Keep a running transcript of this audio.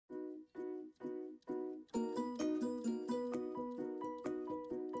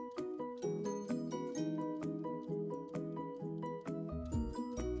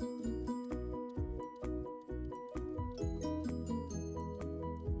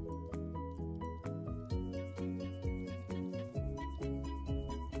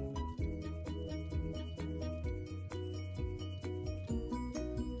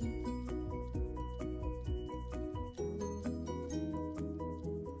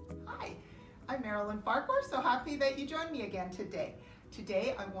I'm Marilyn Farquhar, so happy that you joined me again today.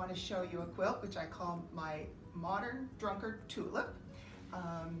 Today I want to show you a quilt which I call my modern drunkard tulip.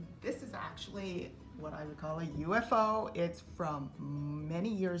 This is actually what I would call a UFO. It's from many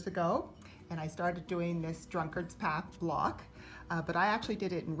years ago, and I started doing this drunkard's path block, but I actually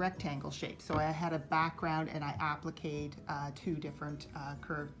did it in rectangle shape. So I had a background and I appliqued two different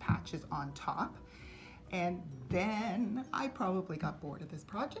curved patches on top. And then I probably got bored of this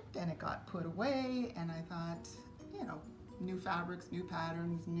project and it got put away, and I thought, you know, new fabrics, new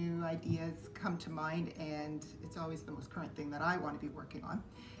patterns, new ideas come to mind, and it's always the most current thing that I want to be working on.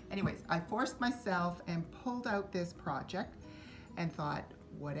 Anyways, I forced myself and pulled out this project and thought,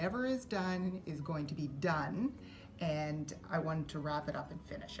 whatever is done is going to be done, and I wanted to wrap it up and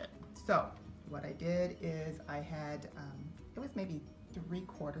finish it. So what I did is I had, it was maybe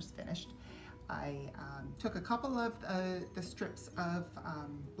 3/4 finished. I took a couple of the strips of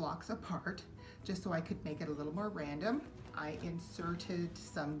blocks apart just so I could make it a little more random. I inserted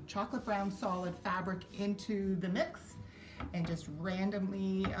some chocolate brown solid fabric into the mix and just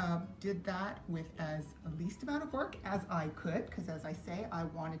randomly did that with as least amount of work as I could, because as I say, I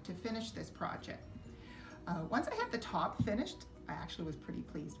wanted to finish this project. Once I had the top finished, I actually was pretty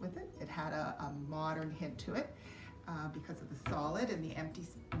pleased with it. It had a modern hint to it because of the solid and the empty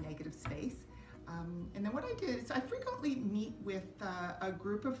negative space. And then what I did is I frequently meet with a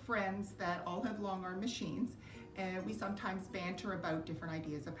group of friends that all have long arm machines, and we sometimes banter about different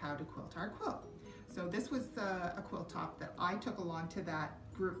ideas of how to quilt our quilt. So this was a quilt top that I took along to that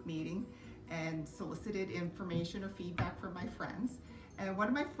group meeting and solicited information or feedback from my friends. And one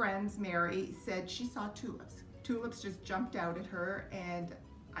of my friends, Mary, said she saw tulips. Tulips just jumped out at her, and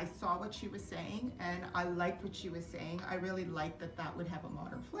I saw what she was saying and I liked what she was saying. I really liked that that would have a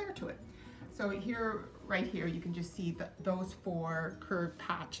modern flair to it. So here, right here, you can just see that those 4 curved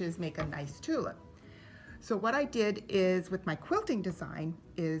patches make a nice tulip. So what I did is, with my quilting design,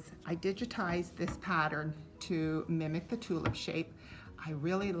 is I digitized this pattern to mimic the tulip shape. I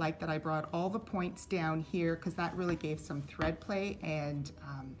really like that I brought all the points down here because that really gave some thread play and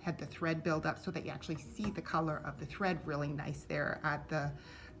had the thread build up so that you actually see the color of the thread really nice there at the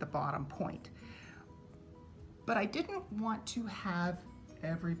bottom point. But I didn't want to have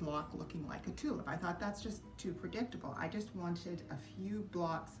every block looking like a tulip. I thought that's just too predictable. I just wanted a few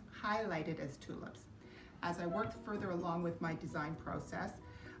blocks highlighted as tulips. As I worked further along with my design process,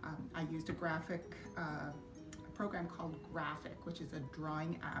 I used a program called Graphic, which is a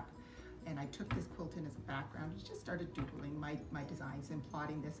drawing app, and I took this quilt in as a background and just started doodling my designs and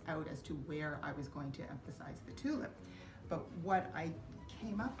plotting this out as to where I was going to emphasize the tulip. But what I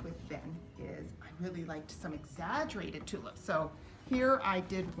came up with then is I really liked some exaggerated tulips. So here I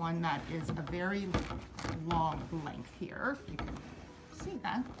did one that is a very long length here, if you can see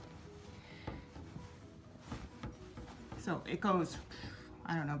that. So it goes,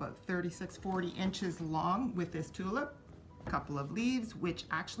 I don't know, about 36, 40 inches long with this tulip. A couple of leaves, which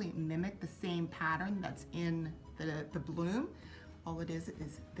actually mimic the same pattern that's in the bloom. All it is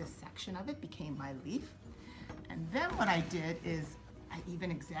this section of it became my leaf. And then what I did is I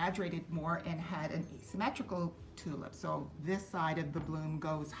even exaggerated more and had an asymmetrical tulip. So this side of the bloom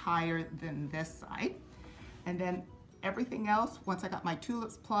goes higher than this side. And then everything else, once I got my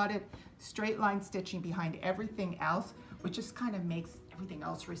tulips plotted, straight line stitching behind everything else, which just kind of makes everything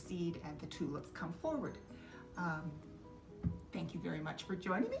else recede and the tulips come forward. Thank you very much for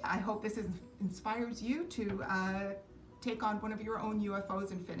joining me. I hope this inspires you to take on one of your own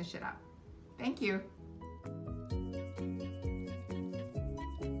UFOs and finish it up. Thank you.